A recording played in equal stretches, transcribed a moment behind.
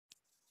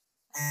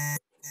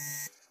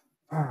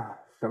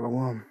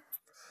Shalom.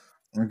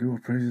 I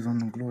give praises on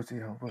the glory to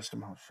Yahweh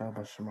Shema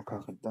Shabbat Shema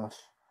Kakadash.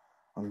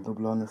 On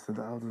double honors to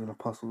the elders and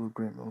apostles of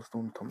great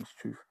millstone, Thomas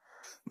Truth.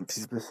 And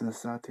peace, blessing, and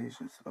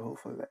salutations to the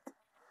hopeful elect.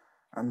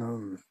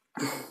 And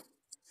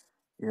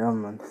yeah,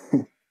 man.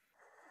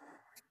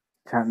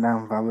 Chant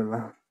down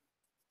Babylon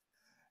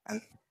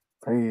and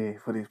pray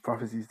for these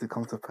prophecies to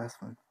come to pass,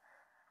 man.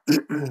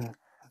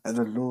 As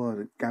the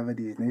Lord gather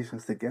these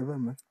nations together,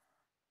 man,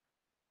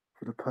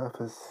 for the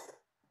purpose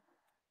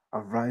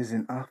of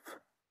rising up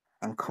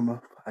and come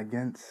up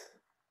against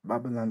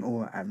Babylon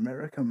or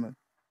America, man.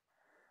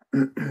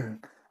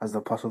 As the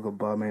Apostle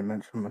Gabar made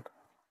mention, man.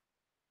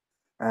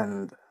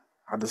 And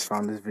I just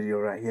found this video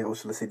right here. Or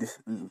should I say this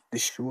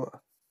short?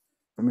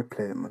 Let me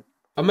play it, man.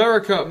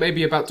 America may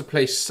be about to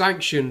place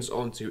sanctions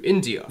onto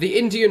India. The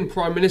Indian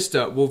Prime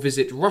Minister will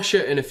visit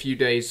Russia in a few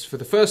days for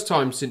the first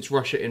time since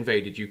Russia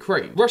invaded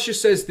Ukraine. Russia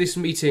says this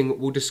meeting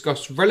will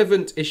discuss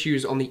relevant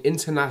issues on the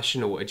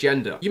international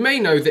agenda. You may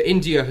know that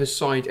India has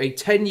signed a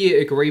 10-year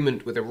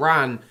agreement with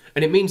Iran,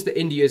 and it means that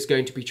India is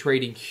going to be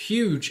trading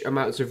huge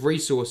amounts of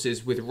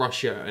resources with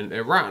Russia and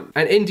Iran.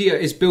 And India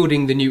is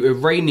building the new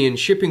Iranian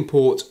shipping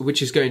port,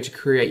 which is going to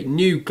create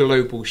new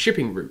global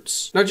shipping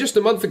routes. Now, just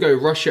a month ago,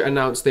 Russia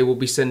announced they will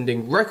be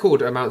sending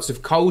record amounts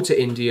of coal to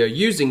India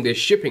using this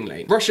shipping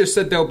lane. Russia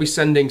said they'll be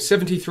sending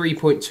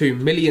 73.2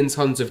 million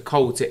tons of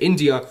coal to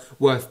India,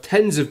 worth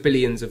tens of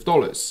billions of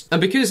dollars.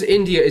 And because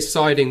India is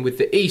siding with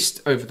the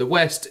East over the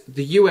West,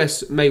 the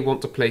US may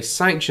want to place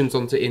sanctions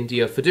onto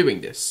India for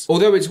doing this.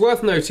 Although it's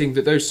worth noting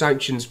that those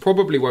sanctions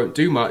probably won't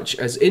do much,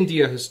 as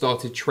India has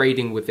started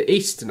trading with the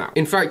East now.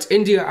 In fact,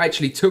 India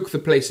actually took the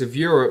place of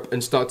Europe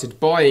and started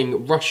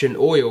buying Russian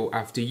oil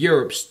after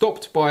Europe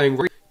stopped buying.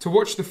 To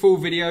watch the full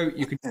video,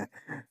 you can...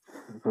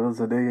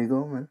 So there you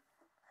go, man.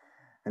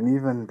 And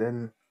even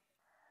then,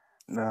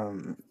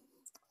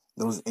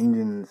 those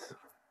Indians,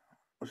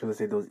 or should I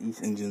say those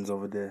East Indians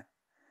over there,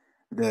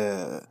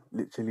 they're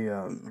literally,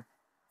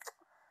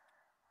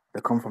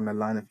 they come from the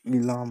line of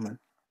Elam, man.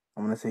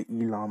 And when I say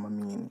Elam, I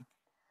mean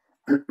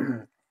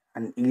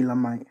an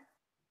Elamite,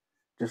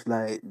 just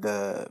like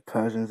the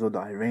Persians or the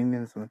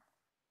Iranians, man.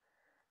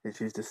 It's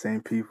just the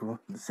same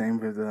people, the same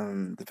with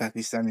the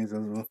Pakistanis as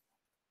well.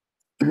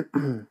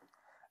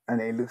 And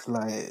it looks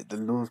like the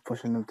Lord's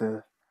pushing them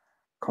to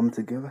come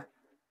together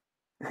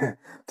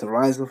to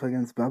rise up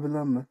against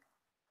Babylon, man.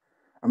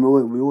 I mean,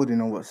 we already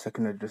know what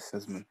second address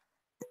says, man,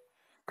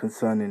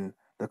 concerning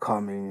the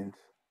Carmenians,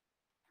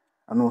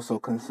 and also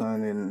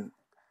concerning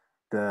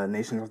the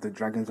nations of the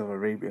dragons of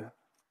Arabia.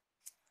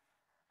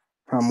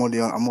 I'm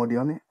already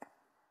on it.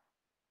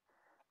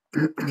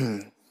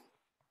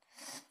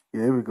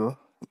 Yeah, here we go.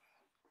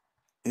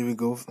 Here we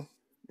go.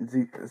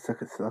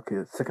 Second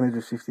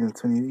address 15 and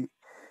 28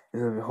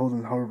 is a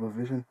beholding horrible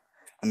vision,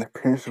 and the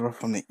appearance thereof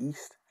from the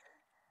east.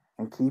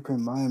 And keep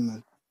in mind,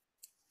 man,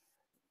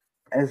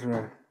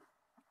 Ezra,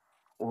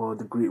 or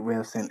the Greek way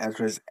of saying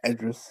Ezra is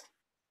Edris.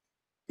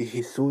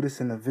 He saw this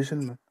in a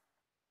vision, man.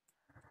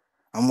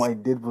 And what he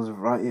did was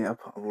write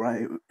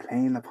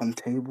plain upon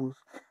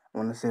tables.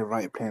 When I say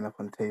write plain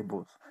upon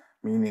tables,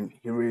 meaning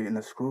he wrote it in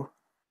a scroll.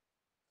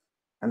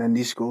 And then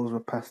these scrolls were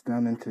passed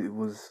down until it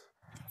was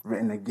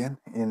written again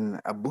in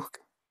a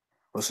book.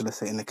 Or should I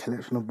say in a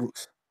collection of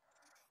books.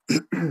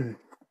 And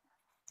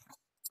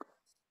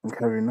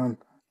carrying on.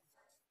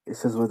 It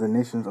says, where the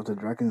nations of the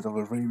dragons of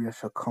Arabia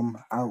shall come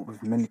out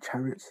with many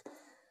chariots,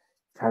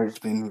 chariots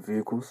being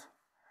vehicles,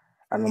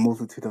 and a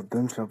multitude of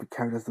them shall be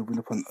carried as the wind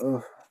upon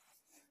earth,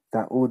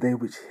 that all they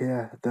which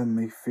hear them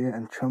may fear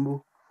and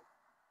tremble.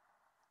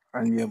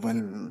 And yeah,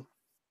 when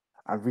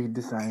I read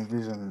this, I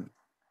envision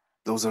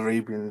those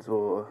Arabians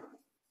or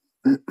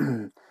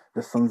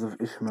the sons of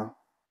Ishmael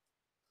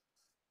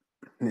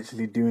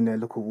literally doing their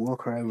little war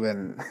cry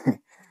when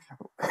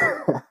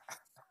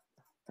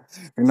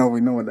we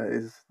know what that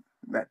is.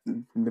 That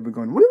they be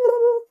going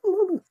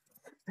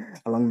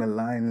along the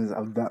lines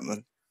of that,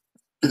 man.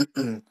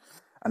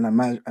 And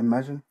imagine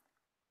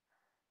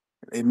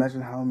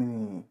how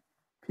many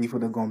people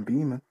they're gonna be,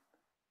 man.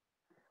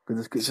 Because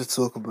the scriptures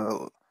talk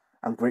about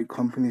a great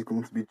company is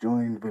going to be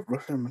joined with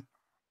Russia, man.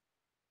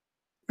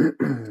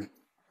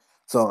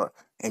 So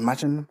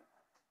imagine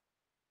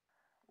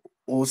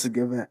all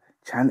together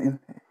chanting.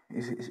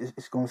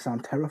 It's gonna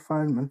sound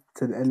terrifying, man,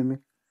 to the enemy.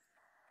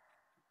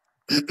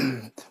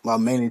 Well,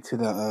 mainly to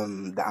the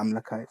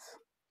Amalekites,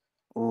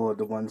 or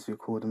the ones who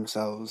call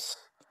themselves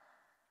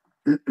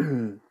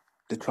the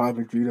tribe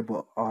of Judah,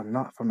 but are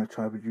not from the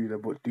tribe of Judah,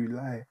 but do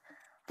lie,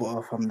 but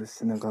are from the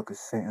synagogue of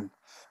Satan,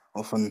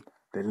 or from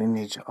the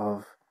lineage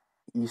of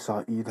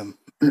Esau Edom,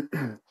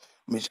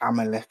 which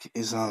Amalek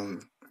is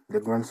the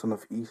grandson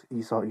of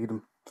Esau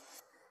Edom,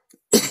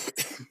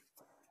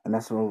 and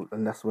that's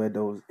where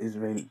those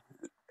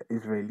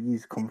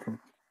Israelis come from.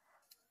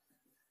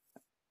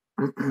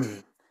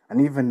 And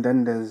even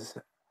then, there's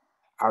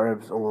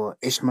Arabs or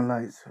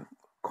Ishmaelites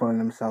calling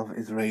themselves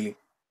Israeli.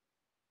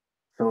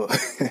 So,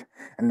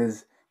 and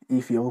there's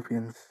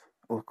Ethiopians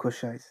or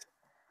Cushites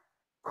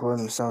calling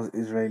themselves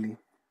Israeli.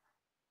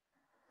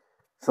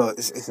 So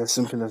it's as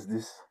simple as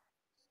this.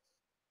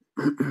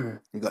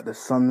 You got the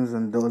sons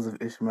and daughters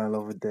of Ishmael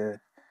over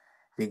there.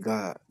 You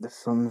got the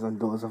sons and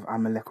daughters of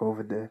Amalek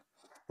over there.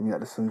 And you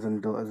got the sons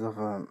and daughters of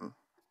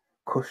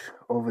Cush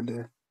over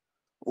there.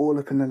 All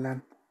up in the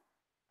land.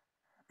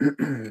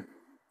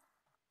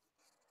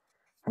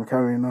 I'm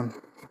carrying on.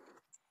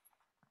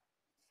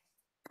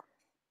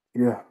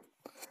 Yeah.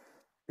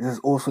 This is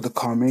also the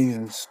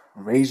Carmelians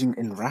raging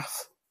in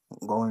wrath,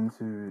 going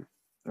to,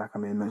 like I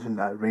mentioned,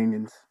 the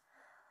Iranians,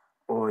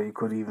 or you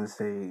could even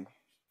say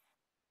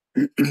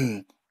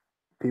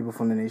people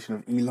from the nation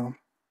of Elam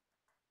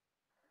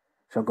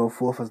shall go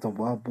forth as the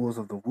wild boars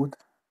of the wood.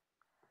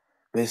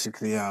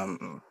 Basically, I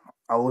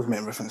always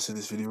make reference to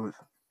this video.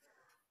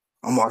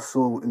 What I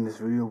saw in this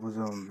video was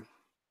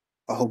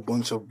a whole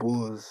bunch of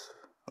boars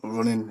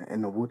running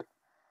in the wood.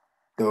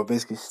 They were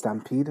basically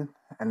stampeding,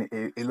 and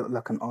it looked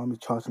like an army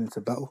charging into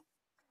battle.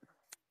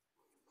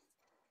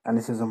 And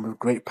it says, and with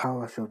great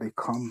power shall they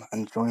come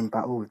and join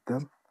battle with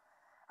them,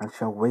 and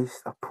shall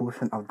waste a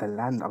portion of the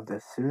land of the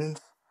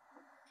Assyrians.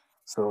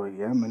 So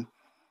yeah, man,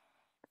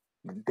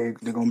 they're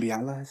gonna be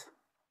allies,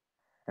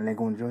 and they're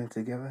gonna join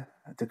together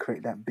to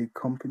create that big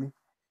company.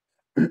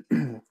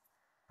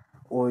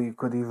 Or you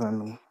could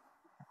even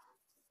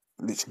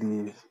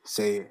literally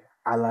say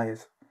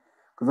allies,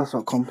 because that's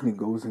what company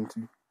goes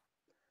into.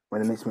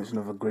 When it makes mention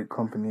of a great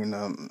company in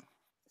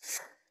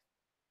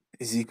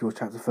Ezekiel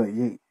chapter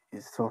 38,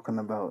 it's talking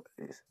about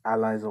its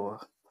allies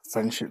or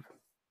friendship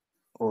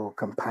or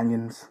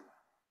companions.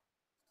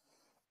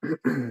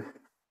 And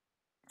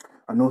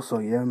also,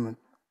 yeah, man,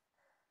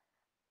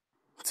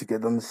 to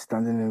get the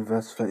understanding in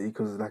verse 30,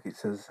 because like it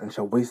says, and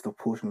shall waste a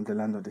portion of the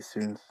land of the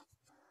Syrians.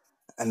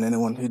 And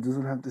anyone who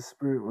doesn't have the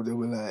spirit, well, they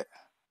were like,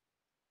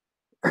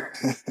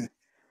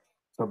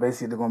 so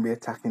basically they're going to be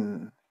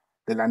attacking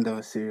the land of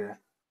Assyria.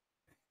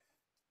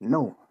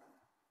 No.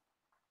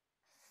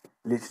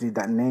 Literally,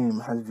 that name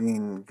has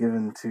been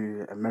given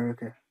to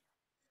America.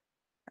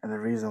 And the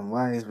reason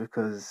why is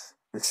because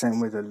the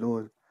same way the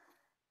Lord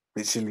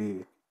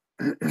literally,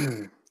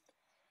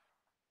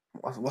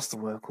 what's the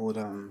word called?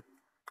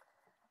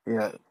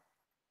 Yeah,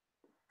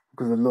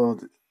 because the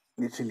Lord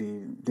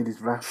literally did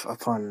his wrath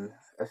upon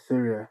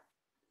Assyria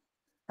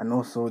and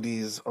also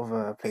these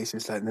other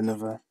places like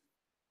Nineveh,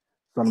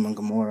 Sodom and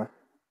Gomorrah.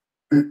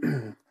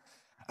 And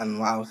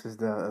what else is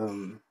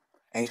the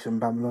ancient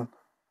Babylon?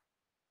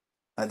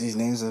 These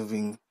names have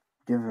been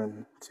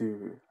given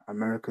to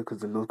America because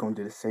the Lord's going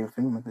to do the same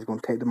thing, man. He's going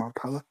to take them out of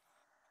power,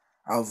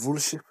 out of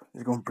rulership.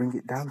 He's going to bring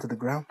it down to the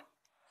ground.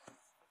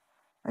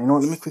 And you know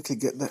what? Let me quickly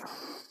get that.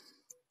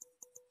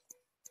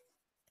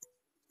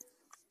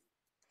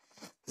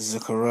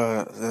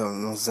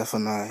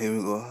 Zephaniah, here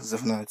we go.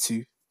 Zephaniah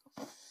 2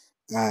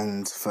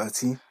 and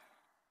 13.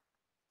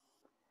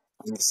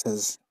 And it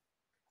says,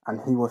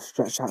 and he will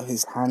stretch out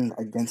his hand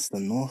against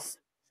the north,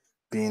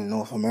 being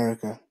North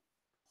America,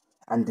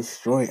 and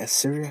destroy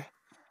Assyria,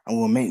 and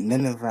will make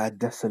Nineveh a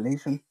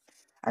desolation,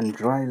 and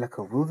dry like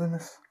a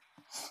wilderness.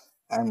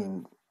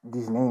 And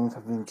these names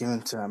have been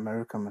given to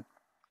America, man.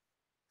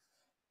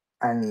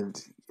 And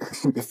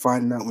you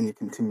find out when you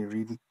continue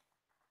reading.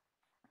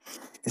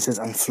 It says,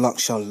 and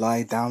flocks shall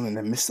lie down in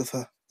the midst of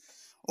her.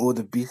 All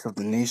the beasts of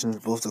the nations,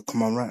 both the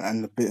cormorant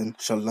and the bittern,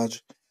 shall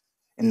lodge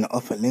in the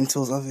upper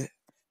lintels of it.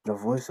 The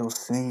voice shall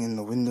sing in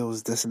the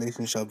windows,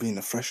 desolation shall be in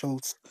the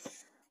thresholds.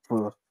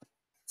 For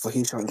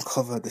he shall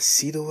uncover the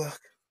cedar work.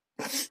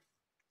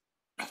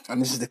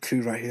 And this is the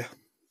clue right here.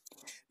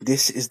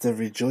 This is the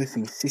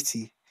rejoicing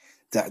city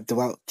that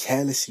dwelt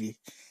carelessly,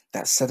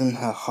 that said in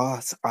her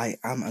heart, I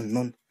am and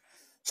none.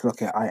 So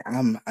okay, I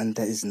am and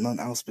there is none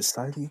else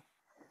beside me.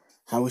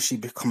 How will she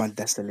become a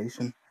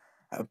desolation,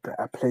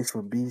 a place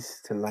for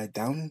beasts to lie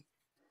down in?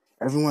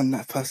 Everyone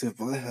that passeth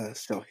by her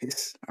shall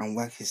hiss and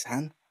wag his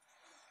hand.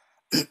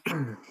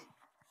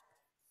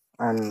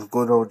 And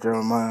good old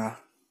Jeremiah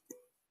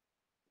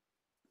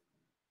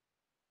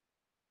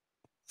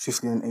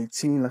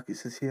 15:18, like it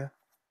says here.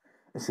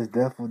 It says,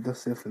 therefore,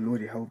 thus saith the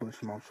Lord Yahweh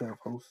Shemashah of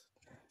hosts,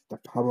 the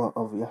power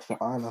of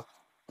Yasha'Allah,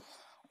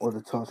 or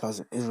the 12 tribes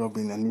of Israel,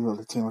 being the New York,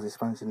 Latinos,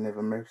 Hispanics, and Native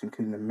Americans,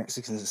 including the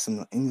Mexicans and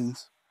Seminole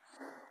Indians.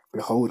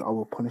 Behold, I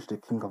will punish the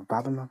king of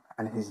Babylon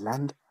and his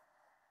land,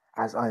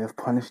 as I have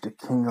punished the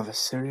king of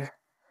Assyria.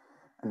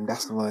 And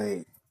that's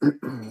why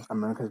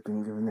America has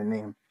been given the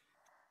name,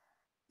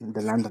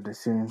 the land of the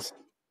Assyrians.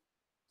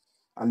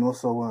 And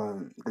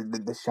also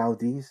the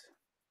Chaldees,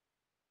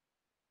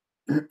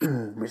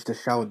 which the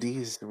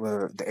Chaldees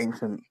were the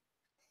ancient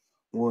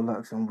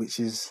warlocks and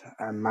witches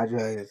and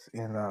magi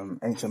in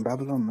ancient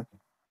Babylon.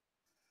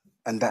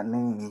 And that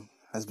name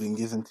has been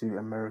given to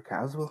America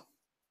as well.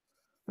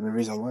 And the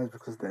reason why is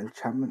because the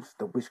enchantments,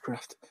 the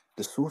witchcraft,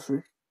 the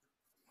sorcery.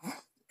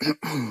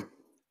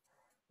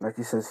 Like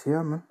he says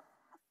here, man.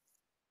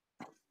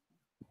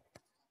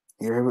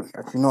 Yeah,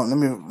 actually, no. Let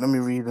me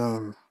read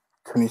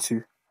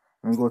 22.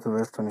 Let me go to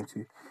verse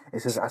 22.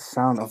 It says, "A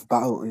sound of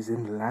battle is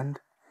in the land,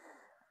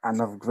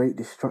 and of great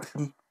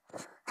destruction.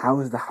 How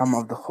is the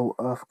hammer of the whole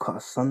earth cut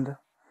asunder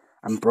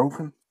and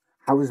broken?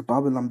 How is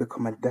Babylon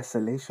become a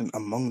desolation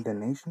among the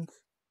nations?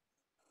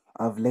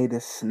 I have laid a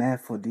snare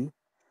for thee,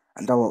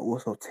 and thou art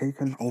also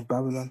taken, O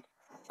Babylon,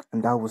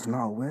 and thou was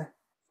not aware.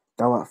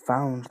 Thou art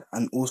found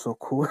and also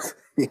caught.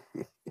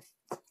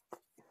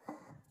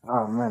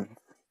 Oh man.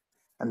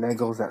 And there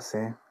goes that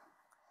saying,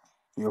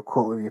 you're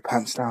caught with your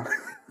pants down.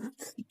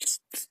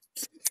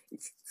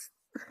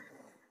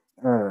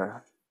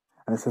 And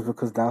it says,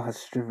 because thou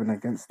hast striven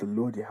against the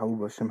Lord Yahweh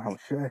Bashem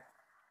Haushai.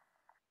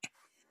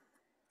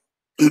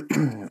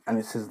 And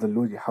it says, the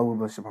Lord Yahweh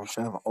Bashem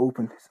Haushai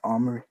opened his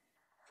armory.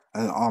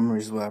 And an armory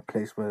is where a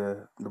place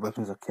where the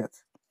weapons are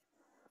kept.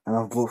 And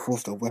I've brought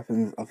forth the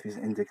weapons of his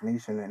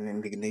indignation, and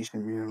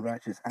indignation meaning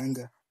righteous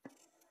anger.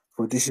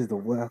 For this is the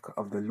work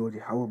of the Lord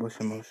Yahweh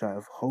Bashem Haushai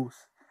of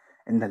hosts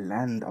in the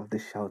land of the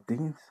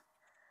Chaldeans.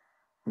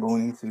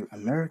 Going into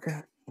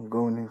America,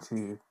 going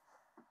into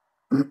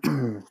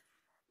the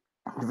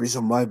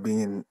reason why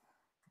being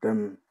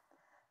them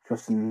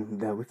trusting in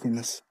their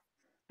wickedness,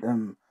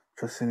 them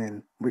trusting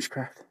in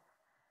witchcraft.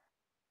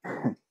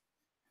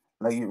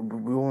 Like,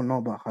 we all know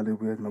about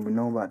Hollywood, man. We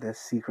know about their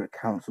secret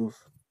councils,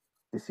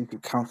 the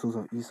secret councils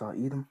of Esau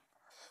Edom,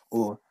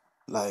 or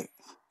like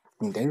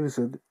King David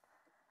said,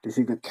 the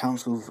secret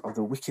councils of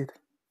the wicked.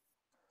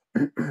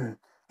 And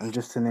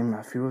just to name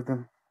a few of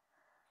them,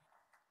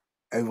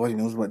 everybody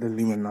knows about the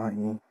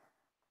Illuminati,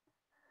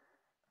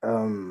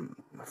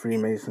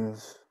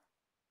 Freemasons,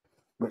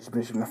 which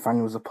Bishop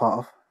Nathaniel was a part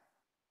of.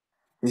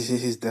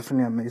 He's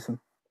definitely a Mason.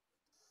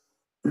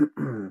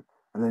 And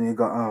then you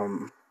got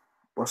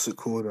what's it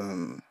called?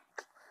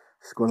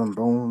 Skull and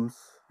Bones,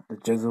 the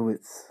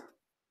Jesuits,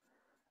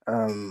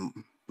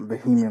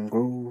 Bohemian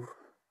Grove.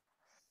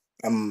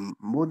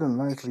 More than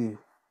likely,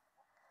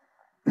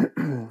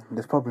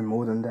 there's probably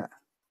more than that.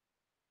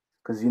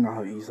 Because you know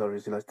how Esau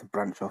is, he likes to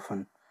branch off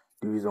and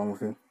do his own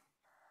thing.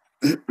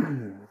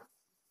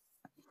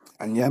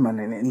 And yeah, man,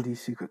 in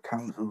these secret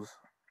councils,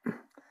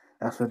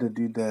 that's where they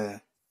do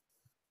their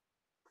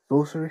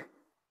sorcery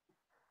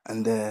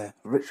and their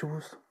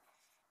rituals.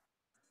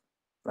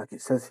 Like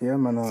it says here,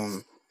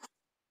 man,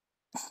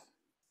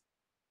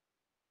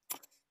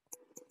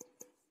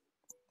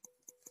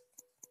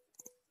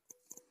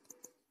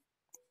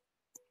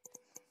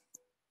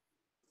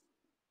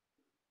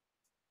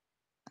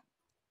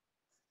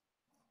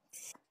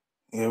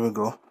 here we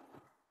go.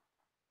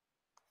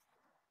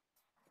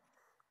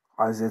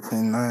 Isaiah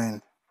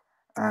 29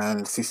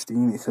 and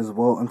 15, it says,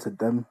 woe unto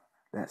them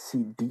that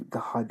seek deep to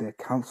hide their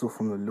counsel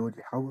from the Lord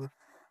Yahweh,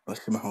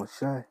 Bashem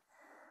Haushai,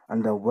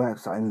 and their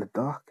works are in the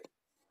dark.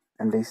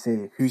 And they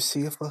say, who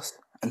seeth us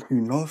and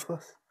who knoweth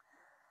us?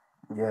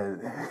 Yeah,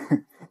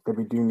 they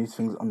be doing these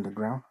things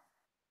underground.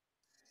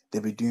 They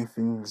be doing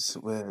things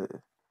where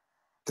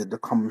the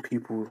common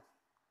people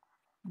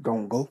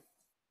don't go.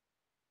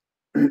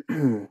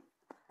 And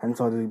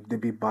so they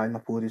be buying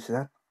up all this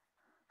land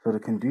so they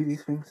can do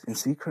these things in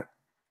secret.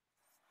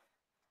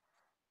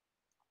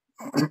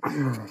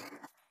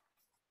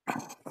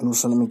 And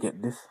also, let me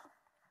get this.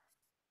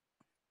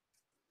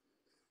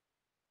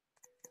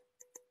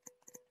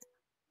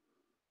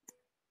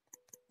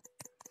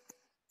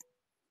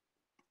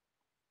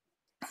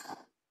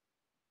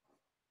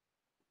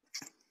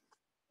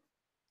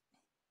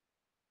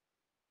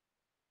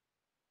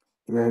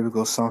 Yeah, here we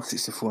go. Psalm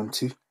 64 and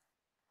 2.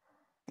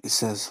 It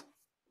says,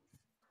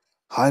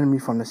 hide me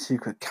from the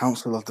secret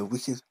counsel of the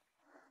wicked,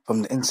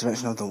 from the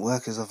insurrection of the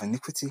workers of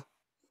iniquity,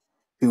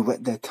 who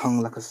whet their tongue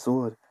like a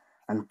sword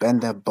and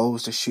bend their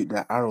bows to shoot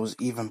their arrows,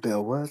 even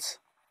bitter words.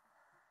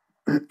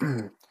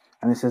 And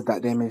it says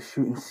that they may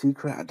shoot in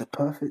secret at the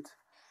perfect,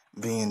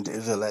 being the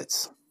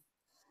Israelites.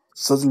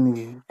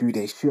 Suddenly do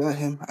they shoot at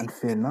him and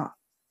fear not.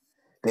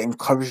 They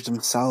encourage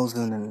themselves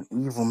in an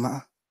evil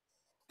matter.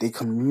 They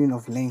commune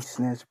of laying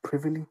snares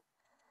privily.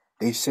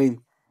 They say,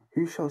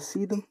 who shall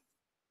see them?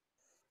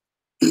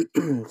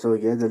 So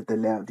yeah, they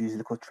lay out these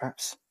little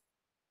traps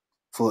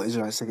for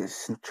Israelites to get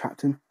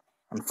trapped in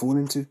and fall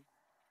into.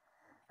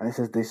 And it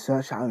says they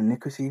search out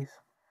iniquities.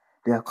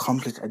 They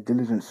accomplish a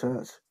diligent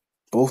search,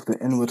 both the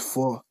inward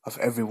thought of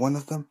every one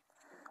of them,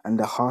 and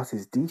the heart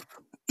is deep.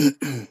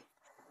 And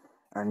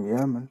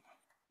yeah, man,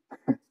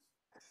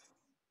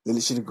 they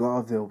literally go out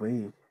of their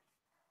way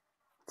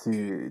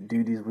to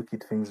do these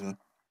wicked things, man.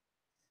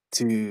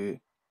 To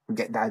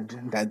get that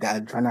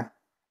adrenaline.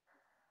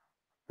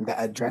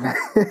 That adrenaline.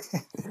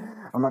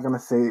 I'm not gonna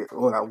say it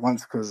all at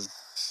once because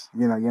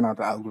you know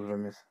the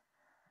algorithm is.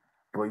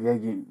 But yeah,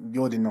 you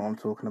already know what I'm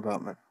talking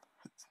about, man.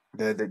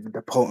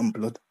 The potent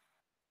blood,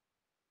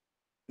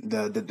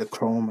 the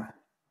chrome,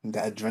 the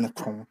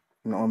adrenochrome.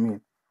 You know what I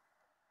mean?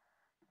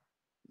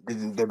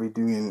 They be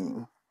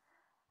doing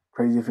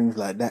crazy things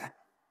like that,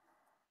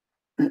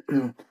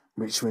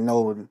 which we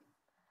know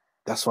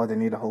that's why they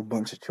need a whole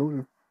bunch of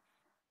children,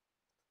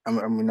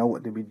 and we know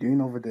what they be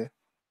doing over there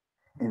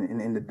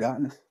in the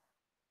darkness,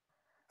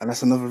 and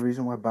that's another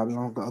reason why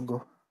Babylon gotta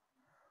go,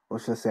 or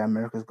should I say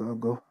America's gotta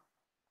go.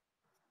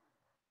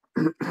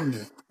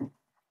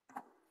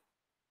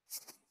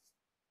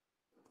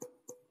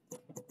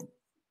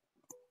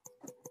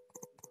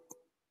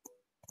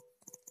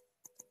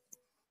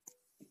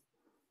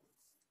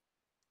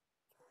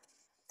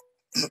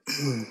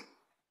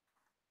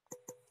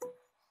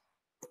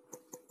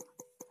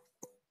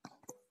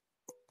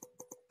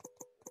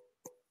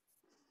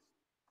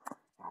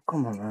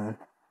 Come on, man.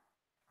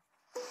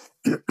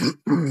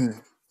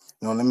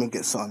 No, let me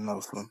get something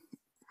else, man.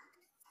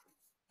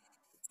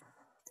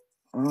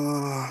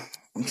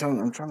 I'm trying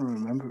to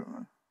remember it,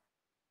 man.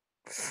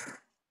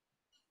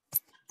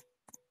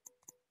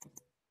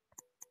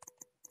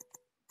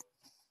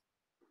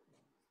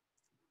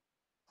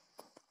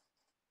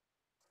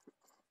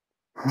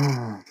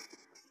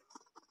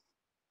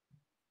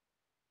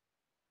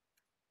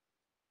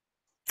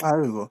 There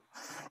we go.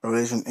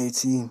 Revelation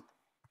 18.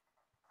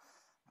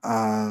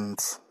 And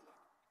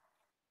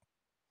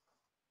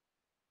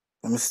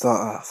let me start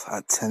off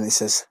at 10. It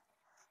says,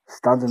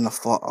 standing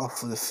afar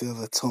off with the fear of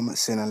atonement,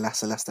 saying,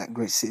 alas, alas, that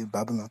great city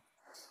Babylon,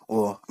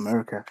 or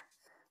America,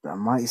 that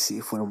mighty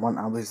city, for in 1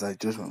 hour is thy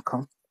judgment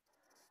come.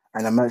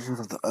 And the merchants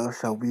of the earth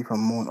shall weep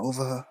and mourn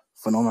over her,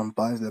 for no man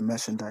buys their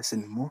merchandise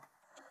anymore.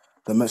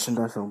 The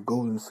merchandise of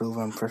gold and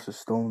silver and precious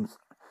stones,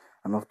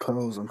 and of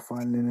pearls and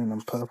fine linen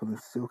and purple and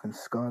silk and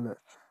scarlet,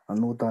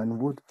 and all dyed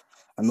wood,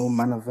 and all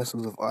manner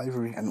vessels of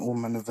ivory, and all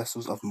manner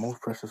vessels of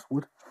most precious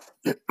wood,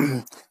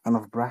 and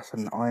of brass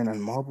and iron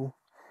and marble,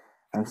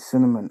 and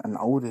cinnamon and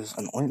odors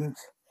and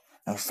ointments,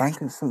 and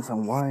frankincense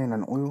and wine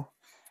and oil,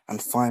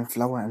 and fine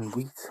flour and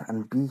wheat,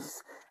 and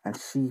beasts and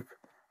sheep,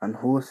 and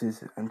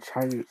horses and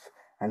chariots,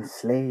 and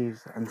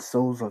slaves and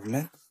souls of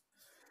men.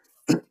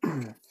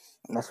 And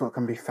that's what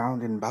can be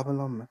found in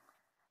Babylon, man.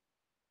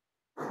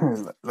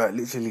 like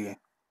literally.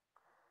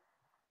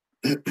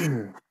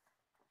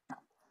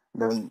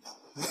 Then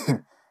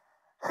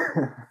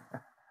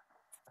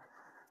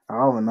I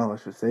don't know if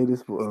I should say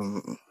this, but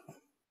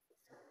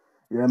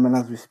yeah, man.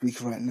 As we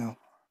speak right now,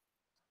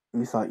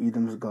 Esau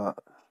Edom's got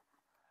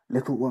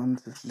little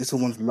ones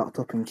locked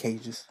up in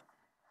cages,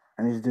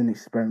 and he's doing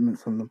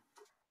experiments on them,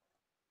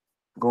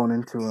 going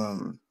into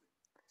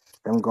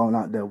them going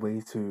out their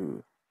way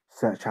to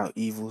search out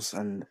evils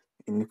and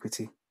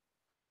iniquity.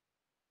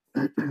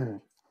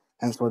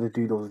 Hence why they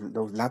do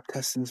those lab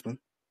testings, man.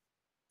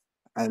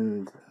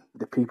 And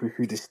the people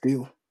who they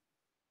steal,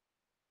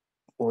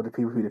 or the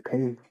people who they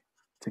pay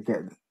to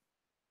get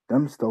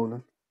them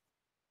stolen,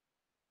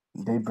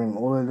 they bring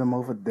all of them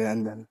over there,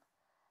 and then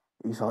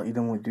Esau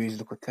Edom will do his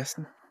little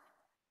testing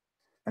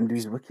and do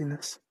his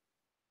wickedness.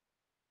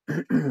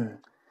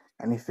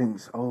 And he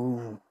thinks,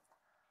 oh,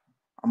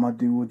 I'm gonna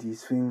do all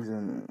these things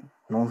and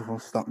no one's gonna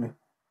stop me.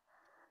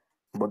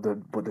 But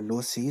the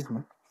Lord sees,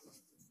 man.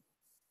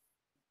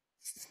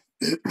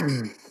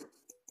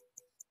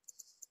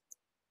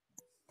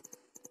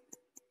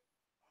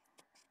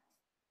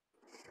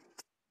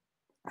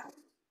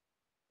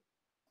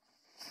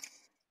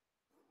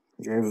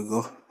 Here we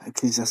go.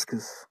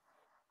 Ecclesiastes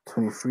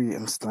 23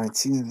 and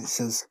 19, it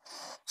says,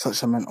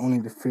 such a man only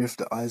the fear of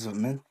the eyes of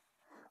men,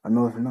 and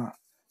knoweth not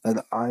that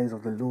the eyes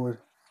of the Lord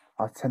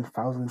are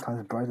 10,000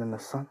 times brighter than the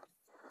sun,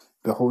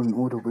 beholding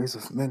all the ways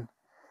of men,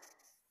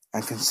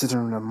 and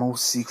considering the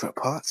most secret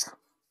parts.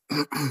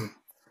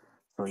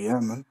 So yeah,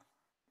 man,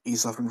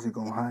 Esau thinks he's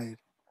gonna hide,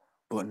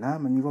 but nah,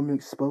 man, you're gonna be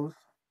exposed.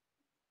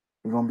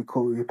 You're gonna be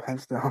caught with your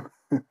pants down.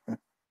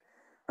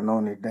 And not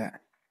only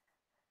that,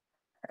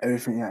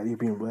 everything that you've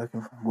been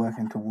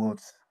working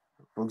towards,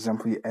 for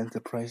example, your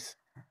enterprise,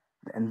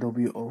 the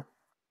NWO,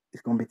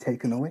 is gonna be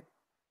taken away.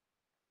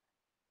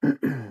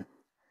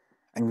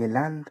 And your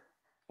land,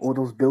 all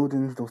those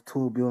buildings, those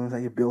tall buildings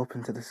that you built up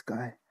into the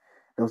sky,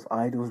 those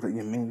idols that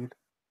you made,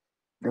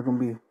 they're gonna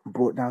be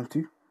brought down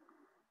too.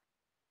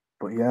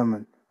 But yeah,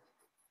 man,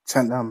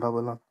 chant down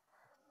Babylon.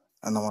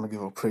 And I want to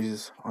give all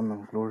praises, honor,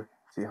 and glory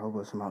to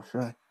Jehovah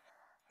Shemashai.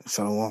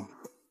 Shalom.